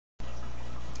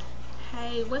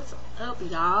Hey, what's up,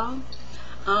 y'all?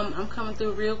 I'm coming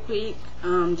through real quick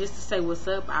just to say what's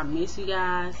up. I miss you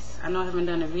guys. I know I haven't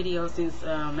done a video since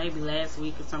maybe last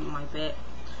week or something like that,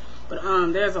 but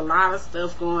there's a lot of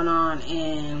stuff going on,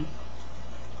 and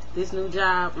this new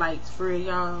job, like, for real,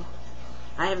 y'all,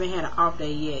 I haven't had an off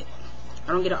day yet.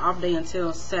 I don't get an off day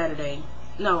until Saturday.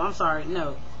 No, I'm sorry,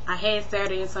 no, I had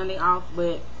Saturday and Sunday off,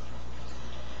 but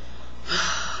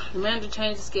the manager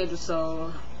changed the schedule,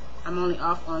 so I'm only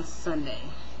off on Sunday.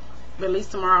 But at least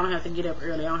tomorrow I don't have to get up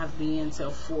early. I don't have to be in until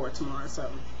 4 tomorrow. So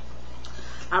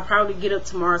I'll probably get up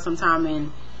tomorrow sometime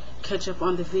and catch up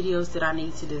on the videos that I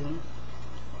need to do.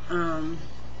 I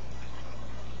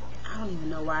don't even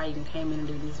know why I even came in and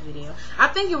do this video. I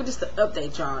think it was just to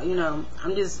update y'all. You know,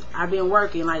 I've been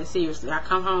working, like, seriously. I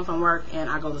come home from work and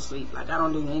I go to sleep. Like, I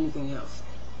don't do anything else.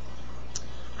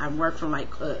 I work from like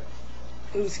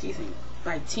excuse me,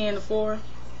 like 10 to 4.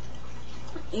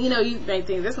 You know, you may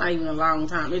think that's not even a long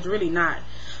time. It's really not.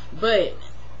 But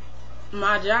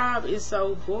my job is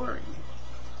so boring.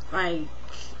 Like,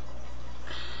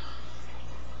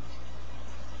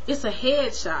 it's a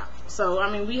head shop. So, I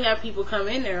mean, we have people come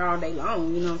in there all day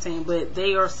long, you know what I'm saying? But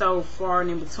they are so far and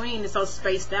in between. It's so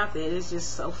spaced out there. It's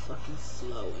just so fucking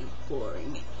slow and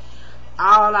boring.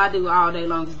 All I do all day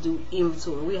long is do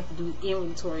inventory. We have to do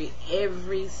inventory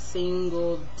every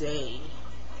single day.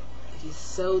 It's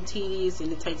so tedious,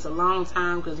 and it takes a long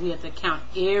time because we have to count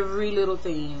every little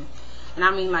thing. And I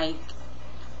mean, like,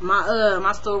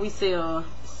 my store, we sell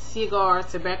cigars,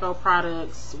 tobacco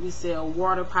products, we sell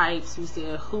water pipes, we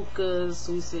sell hookahs,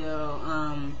 we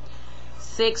sell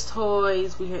sex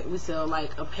toys, we sell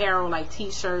like apparel, like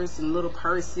t-shirts and little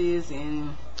purses,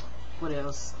 and what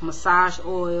else, massage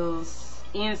oils,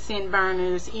 incense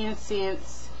burners,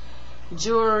 incense,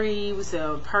 jewelry, we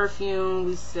sell perfume,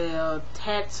 we sell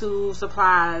tattoo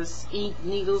supplies, ink,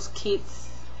 needles, kits,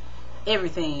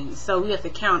 everything. So we have to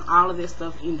count all of this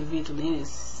stuff individually, and it's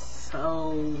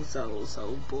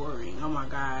so boring. Oh my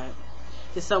god,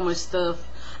 there's so much stuff,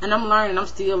 and I'm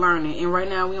still learning. And right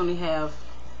now we only have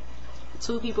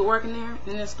 2 people working there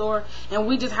in this store, and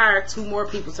we just hired 2 more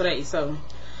people today. So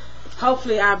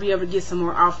hopefully I'll be able to get some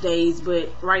more off days.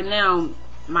 But right now,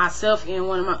 myself and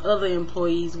one of my other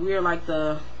employees, we're like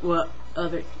other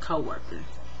co-worker.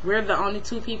 We're the only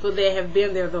 2 people that have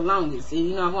been there the longest. And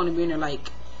you know, I've only been there, like,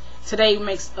 today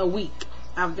makes a week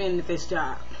I've been at this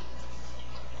job.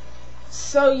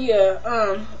 So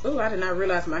yeah, ooh, I did not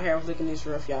realize my hair was looking this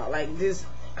rough, y'all. Like, this,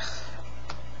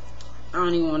 I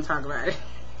don't even want to talk about it.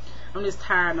 I'm just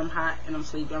tired, I'm hot, and I'm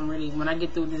sleepy. When I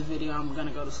get through this video, I'm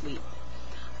gonna go to sleep.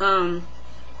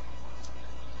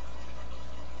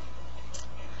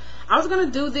 I was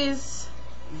gonna do this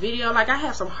video, like, I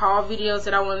have some haul videos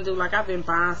that I want to do. Like, I've been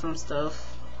buying some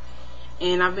stuff,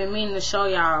 and I've been meaning to show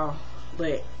y'all,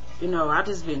 but you know, I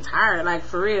just been tired. Like,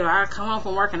 for real, I come home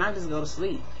from work and I just go to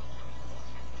sleep.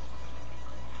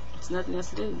 It's nothing else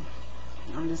to do.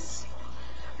 I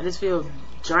just feel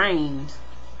drained.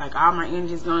 Like, all my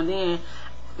energy's gone. Then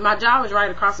my job is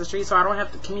right across the street, so I don't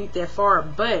have to commute that far,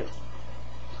 but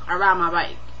I ride my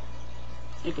bike.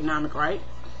 Economic, right?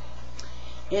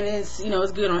 And it's, you know,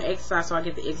 it's good on exercise, so I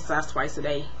get to exercise twice a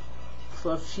day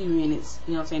for a few minutes,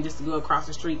 you know what I'm saying, just to go across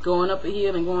the street. Going up a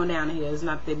hill and going down a hill is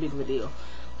not that big of a deal.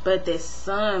 But the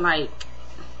sun, like,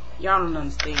 y'all don't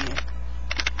understand.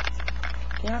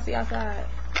 Can y'all see outside?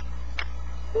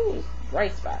 Ooh,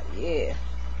 bright spot, yeah.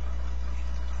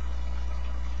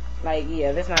 Like,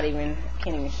 yeah, that's not even,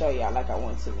 can't even show y'all like I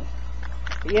want to.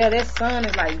 But yeah, that sun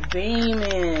is like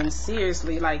beaming.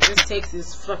 Seriously, like, this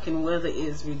Texas fucking weather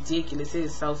is ridiculous. It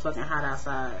is so fucking hot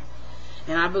outside.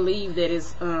 And I believe that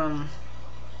it's,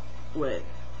 what?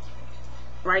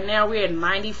 Right now we're at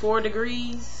 94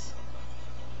 degrees.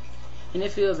 And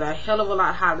it feels a hell of a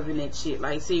lot hotter than that shit.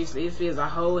 Like, seriously, it feels a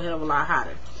whole hell of a lot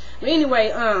hotter. But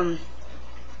anyway,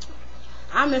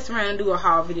 I'll mess around and do a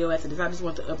haul video after this. I just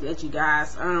want to update you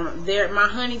guys. My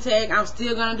honey tag, I'm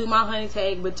still gonna do my honey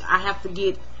tag, but I have to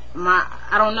get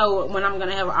I don't know when I'm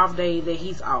gonna have an off day that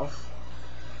he's off.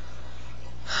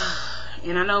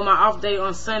 And I know my off day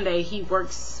on Sunday, he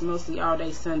works mostly all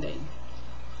day Sunday,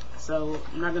 so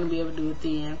I'm not gonna be able to do it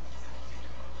then.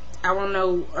 I don't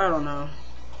know.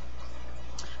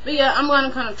 But yeah, I'm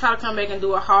gonna kind of try to come back and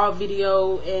do a haul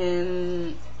video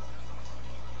and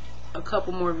a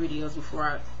couple more videos before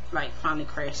I, like, finally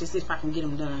crash. Just if I can get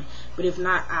them done. But if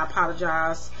not, I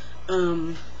apologize.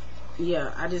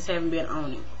 Yeah, I just haven't been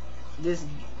on it.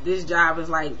 This job is,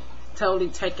 like, totally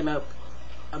taking up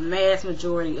a mass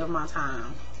majority of my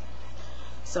time.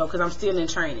 So, because I'm still in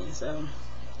training. So,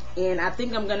 and I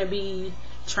think I'm gonna be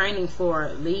training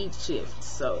for lead shift.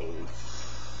 So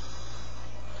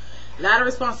A lot of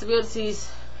responsibilities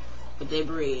with that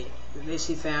bread. That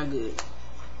shit sound good.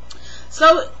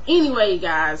 So anyway,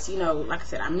 guys, you know, like I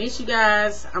said, I miss you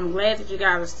guys. I'm glad that you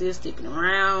guys are still sticking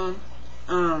around.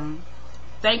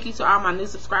 Thank you to all my new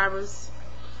subscribers.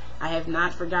 I have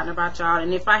not forgotten about y'all.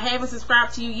 And if I haven't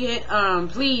subscribed to you yet,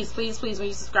 please, when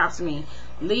you subscribe to me,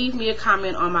 leave me a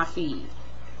comment on my feed.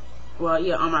 Well,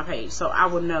 yeah, on my page, so I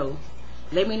will know.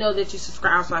 Let me know that you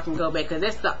subscribe so I can go back, because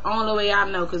that's the only way I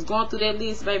know. Because going through that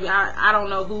list, baby, I don't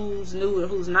know who's new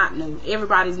and who's not new.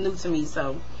 Everybody's new to me,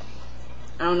 so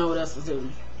I don't know what else to do.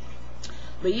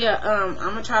 But yeah, I'm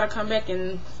gonna try to come back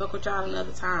and fuck with y'all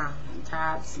another time. I'm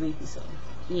tired and sleepy, so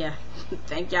yeah.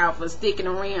 Thank y'all for sticking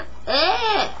around.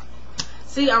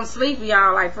 See, I'm sleepy,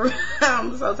 y'all. Like, for real,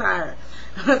 I'm so tired.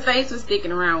 Thanks for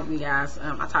sticking around with me, guys.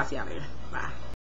 I'll talk to y'all later. Bye.